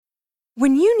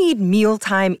When you need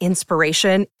mealtime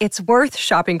inspiration, it's worth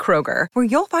shopping Kroger, where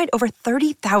you'll find over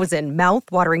 30,000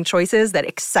 mouth-watering choices that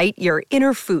excite your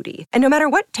inner foodie. And no matter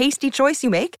what tasty choice you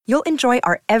make, you'll enjoy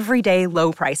our everyday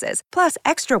low prices, plus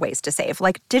extra ways to save,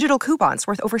 like digital coupons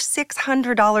worth over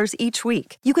 $600 each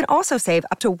week. You can also save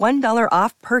up to $1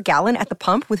 off per gallon at the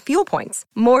pump with fuel points.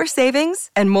 More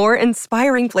savings and more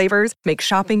inspiring flavors make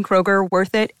shopping Kroger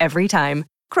worth it every time.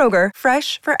 Kroger,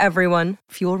 fresh for everyone.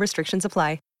 Fuel restrictions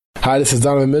apply. Hi, this is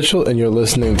Donovan Mitchell, and you're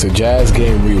listening to Jazz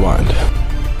Game Rewind.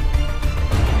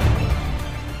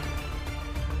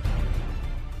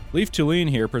 Leif Thulin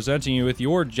here, presenting you with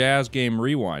your Jazz Game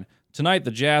Rewind. Tonight,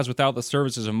 the Jazz, without the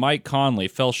services of Mike Conley,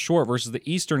 fell short versus the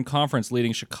Eastern Conference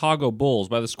leading Chicago Bulls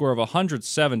by the score of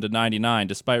 107-99,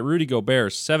 despite Rudy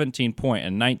Gobert's 17-point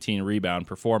and 19-rebound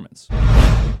performance.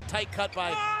 Tight cut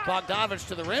by Bogdanovich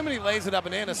to the rim, and he lays it up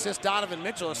and in. Assist Donovan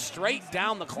Mitchell, straight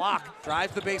down the clock.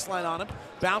 Drives the baseline on him.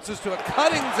 Bounces to a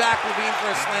cutting Zach LaVine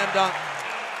for a slam dunk.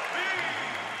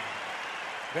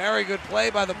 Very good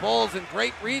play by the Bulls, and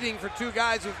great reading for two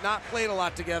guys who've not played a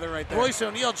lot together right there. Royce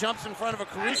O'Neal jumps in front of a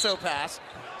Caruso pass,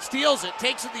 steals it,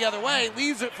 takes it the other way,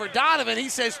 leaves it for Donovan. He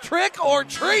says trick or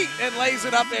treat, and lays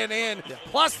it up and in.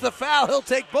 Plus the foul, he'll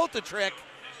take both the trick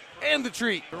and the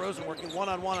treat. DeRozan working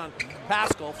one-on-one on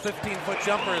Pascal. 15-foot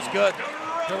jumper is good.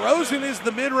 DeRozan is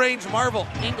the mid-range marvel.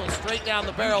 Ingles straight down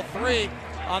the barrel, three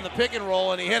on the pick and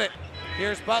roll, and he hit it.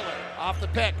 Here's Butler off the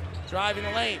pick, driving the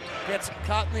lane, gets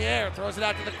caught in the air, throws it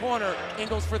out to the corner.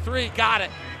 Ingles for three, got it.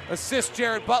 Assist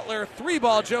Jared Butler,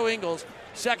 three-ball Joe Ingles.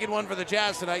 Second one for the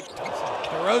Jazz tonight.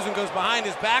 DeRozan goes behind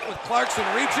his back with Clarkson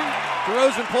reaching.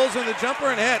 DeRozan pulls in the jumper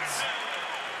and hits.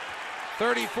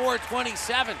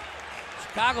 34-27.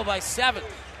 Chicago by 7.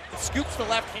 Scoops the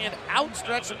left hand,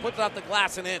 outstretched and puts it off the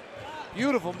glass and in.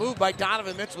 Beautiful move by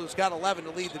Donovan Mitchell, who's got 11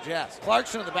 to lead the Jazz.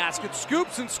 Clarkson in the basket,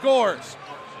 scoops and scores.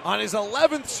 On his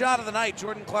 11th shot of the night,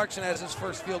 Jordan Clarkson has his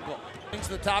first field goal. Brings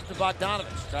to the top to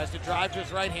Bogdanovich. Tries to drive to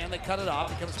his right hand. They cut it off.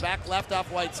 He comes back left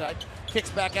off Whiteside.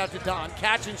 Kicks back out to Don.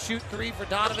 Catch and shoot three for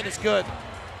Donovan is good.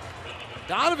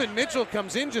 Donovan Mitchell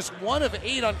comes in just 1 of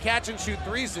 8 on catch-and-shoot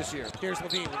threes this year. Here's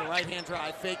LaVine with a right-hand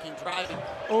drive, faking, driving,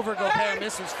 over Gobert,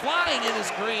 misses, flying in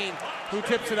is Green, who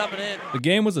tips it up and in. The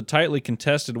game was a tightly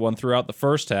contested one throughout the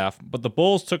first half, but the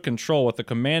Bulls took control with a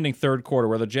commanding third quarter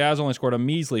where the Jazz only scored a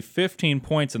measly 15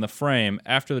 points in the frame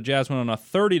after the Jazz went on a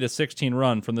 30-16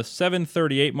 run from the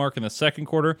 7:38 mark in the second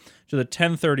quarter to the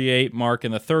 10:38 mark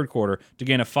in the third quarter to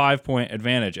gain a 5-point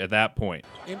advantage at that point.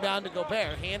 Inbound to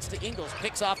Gobert, hands to Ingles,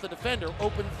 picks off the defender,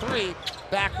 open three,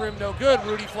 back rim no good.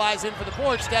 Rudy flies in for the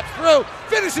board, steps through,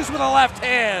 finishes with a left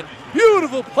hand.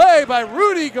 Beautiful play by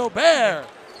Rudy Gobert.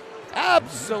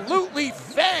 Absolutely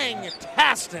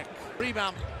fantastic.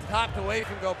 Rebound popped away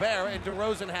from Gobert, and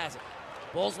DeRozan has it.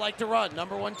 Bulls like to run,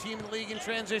 number 1 team in the league in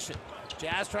transition.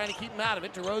 Jazz trying to keep him out of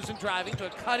it. DeRozan driving to a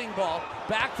cutting ball.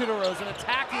 Back to DeRozan,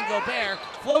 attacking Gobert.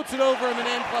 Floats it over him and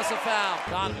in, plus a foul.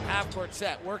 Donovan, half-court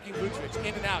set, working Vucevic,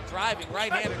 in and out, driving,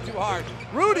 right-hander too hard.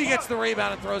 Rudy gets the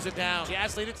rebound and throws it down.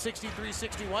 Jazz lead at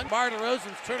 63-61. Bar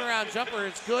DeRozan's turnaround jumper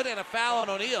is good, and a foul on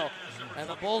O'Neal. And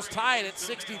the Bulls tie it at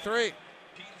 63.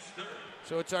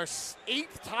 So it's our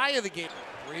 8th tie of the game.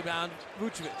 Rebound,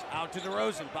 Vucevic, out to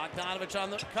DeRozan. Bogdanovich on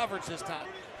the coverage this time.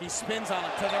 He spins on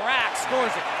him to the rack,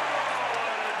 scores it.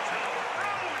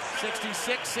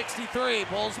 66-63,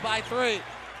 Bulls by 3.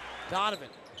 Donovan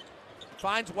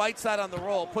finds Whiteside on the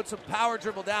roll, puts a power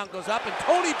dribble down, goes up, and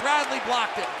Tony Bradley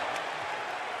blocked it.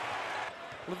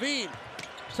 LaVine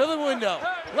to the window,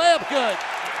 layup good.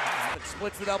 It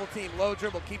splits the double team, low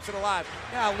dribble, keeps it alive.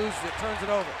 Now loses it, turns it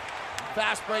over.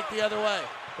 Fast break the other way.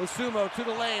 Osumo to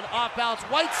the lane, off balance.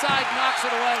 Whiteside knocks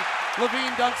it away.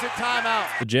 LaVine dunks it, timeout.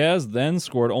 The Jazz then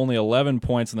scored only 11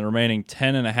 points in the remaining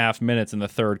 10.5 minutes in the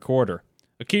third quarter.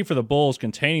 A key for the Bulls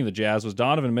containing the Jazz was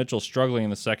Donovan Mitchell struggling in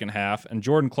the second half and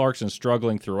Jordan Clarkson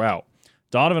struggling throughout.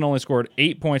 Donovan only scored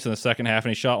 8 points in the second half,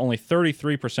 and he shot only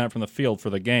 33% from the field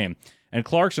for the game. And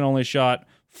Clarkson only shot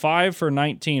 5 for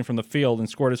 19 from the field and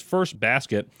scored his first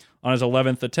basket on his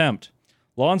 11th attempt.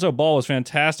 Lonzo Ball was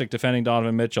fantastic defending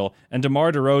Donovan Mitchell, and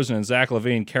DeMar DeRozan and Zach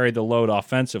LaVine carried the load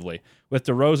offensively, with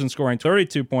DeRozan scoring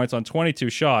 32 points on 22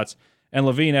 shots, and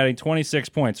LaVine adding 26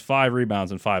 points, 5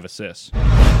 rebounds, and 5 assists.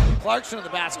 Clarkson in the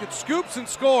basket, scoops and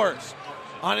scores.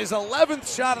 On his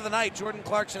 11th shot of the night, Jordan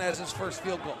Clarkson has his first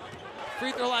field goal.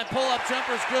 Free throw line pull-up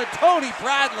jumper is good. Tony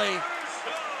Bradley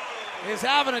is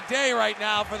having a day right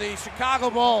now for the Chicago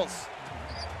Bulls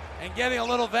and getting a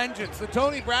little vengeance. The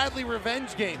Tony Bradley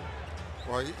revenge game.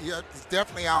 Well, he's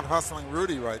definitely out hustling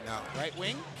Rudy right now. Right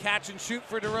wing, catch and shoot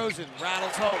for DeRozan.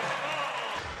 Rattles home.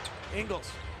 Ingles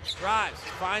drives,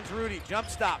 finds Rudy, jump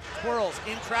stop, twirls,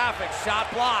 in traffic,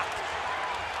 shot blocked.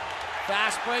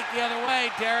 Fast break the other way.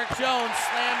 Derek Jones,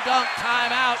 slam dunk,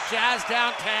 timeout. Jazz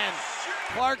down 10.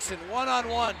 Clarkson,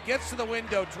 one-on-one, gets to the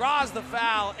window, draws the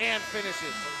foul, and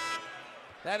finishes.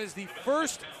 That is the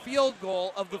first field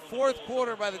goal of the fourth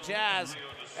quarter by the Jazz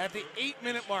at the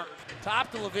 8-minute mark.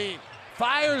 Top to Levine.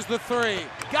 Fires the three.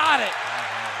 Got it.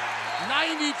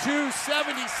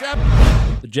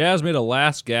 92-77. The Jazz made a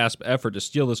last-gasp effort to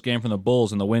steal this game from the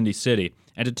Bulls in the Windy City.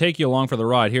 And to take you along for the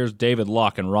ride, here's David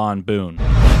Locke and Ron Boone.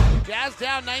 Jazz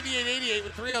down 98-88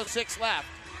 with 3:06 left.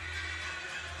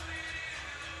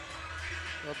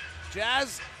 The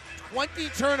Jazz 20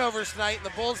 turnovers tonight, and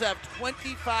the Bulls have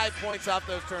 25 points off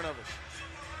those turnovers.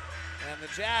 And the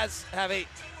Jazz have 8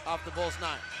 off the Bulls'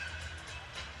 9.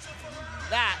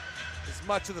 That is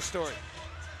much of the story.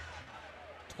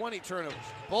 20 turnovers.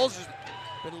 Bulls have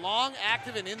been long,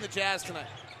 active, and in the Jazz tonight.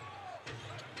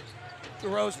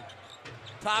 DeRozan,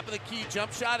 top of the key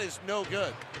jump shot is no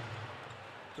good.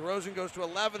 DeRozan goes to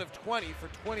 11 of 20 for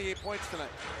 28 points tonight.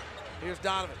 Here's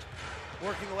Donovan,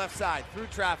 working the left side, through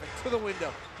traffic, to the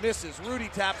window, misses. Rudy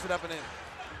taps it up and in.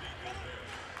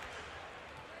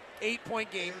 8-point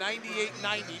game,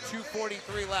 98-90,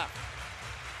 2:43 left.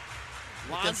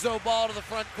 Lonzo Ball to the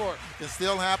front court. It can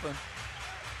still happen.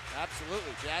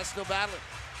 Absolutely. Jazz still battling.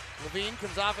 Levine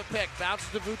comes off a pick, bounces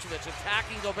to Vucevic,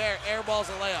 attacking Gobert, airballs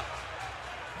a layup.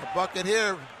 A bucket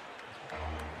here.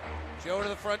 Joe to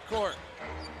the front court.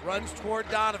 Runs toward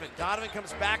Donovan. Donovan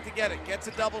comes back to get it. Gets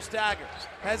a double stagger.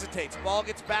 Hesitates. Ball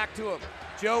gets back to him.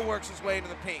 Joe works his way into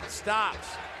the paint.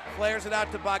 Stops. Flares it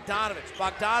out to Bogdanovich.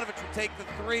 Bogdanovich will take the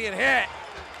three and hit.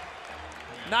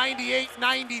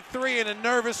 98-93, and a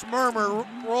nervous murmur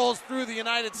rolls through the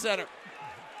United Center.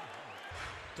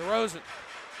 DeRozan.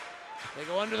 They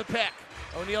go under the pick.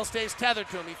 O'Neal stays tethered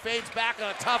to him. He fades back on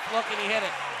a tough look, and he hit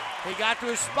it. He got to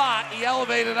his spot. He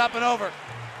elevated up and over.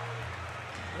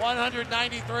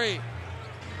 193.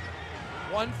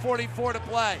 144 to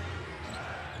play.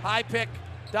 High pick,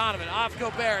 Donovan. Off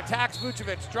Gobert. Attacks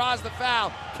Vucevic. Draws the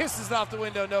foul. Kisses it off the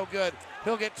window. No good.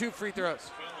 He'll get 2 free throws.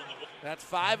 That's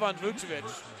 5 on Vucevic.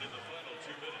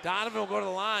 Donovan will go to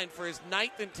the line for his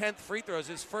 9th and 10th free throws,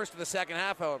 his first of the second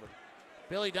half, however.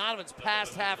 Billy Donovan's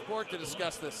past half court to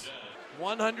discuss this.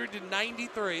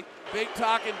 193. Big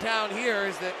talk in town here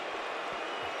is that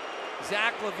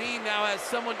Zach LaVine now has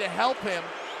someone to help him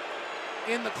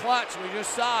in the clutch. We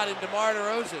just saw it in DeMar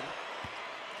DeRozan.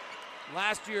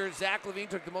 Last year, Zach LaVine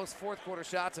took the most fourth quarter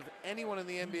shots of anyone in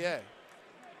the NBA.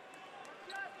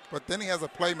 But then he has a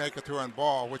playmaker to run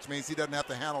ball, which means he doesn't have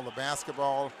to handle the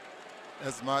basketball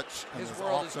as much and His as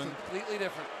world often. is completely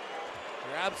different.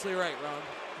 You're absolutely right, Ron.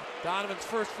 Donovan's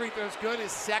first free throw is good.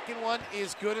 His second one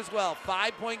is good as well.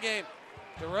 5-point game.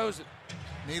 DeRozan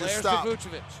Need to flares stop. to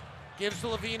Vucevic. Gives to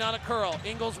Levine on a curl.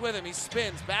 Ingles with him. He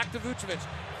spins. Back to Vucevic.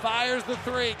 Fires the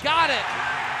three. Got it!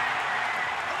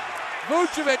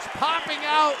 Vucevic popping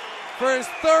out for his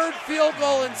 3rd field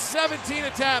goal in 17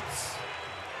 attempts.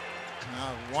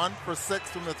 Now 1 for 6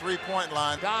 from the three-point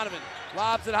line. Donovan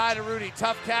lobs it high to Rudy.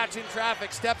 Tough catch in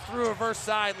traffic. Steps through reverse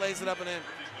side. Lays it up and in.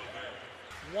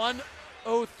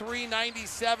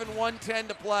 1:03.97, 1:10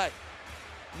 to play.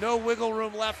 No wiggle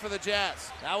room left for the Jazz.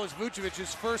 That was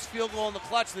Vucevic's first field goal in the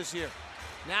clutch this year.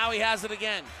 Now he has it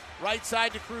again. Right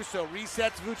side to Caruso.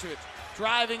 Resets Vucevic.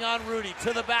 Driving on Rudy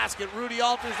to the basket. Rudy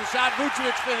alters the shot.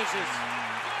 Vucevic finishes.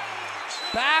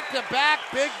 Back-to-back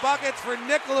big buckets for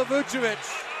Nikola Vucevic.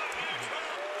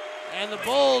 And the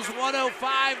Bulls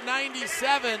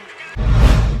 105-97.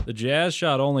 The Jazz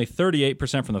shot only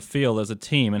 38% from the field as a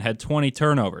team and had 20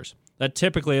 turnovers. That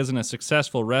typically isn't a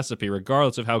successful recipe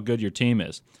regardless of how good your team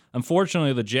is.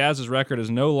 Unfortunately, the Jazz's record is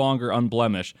no longer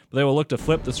unblemished, but they will look to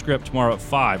flip the script tomorrow at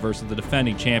 5 versus the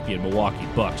defending champion Milwaukee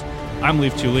Bucks. I'm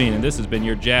Leaf Tulane, and this has been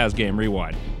your Jazz Game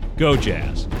Rewind. Go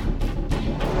Jazz!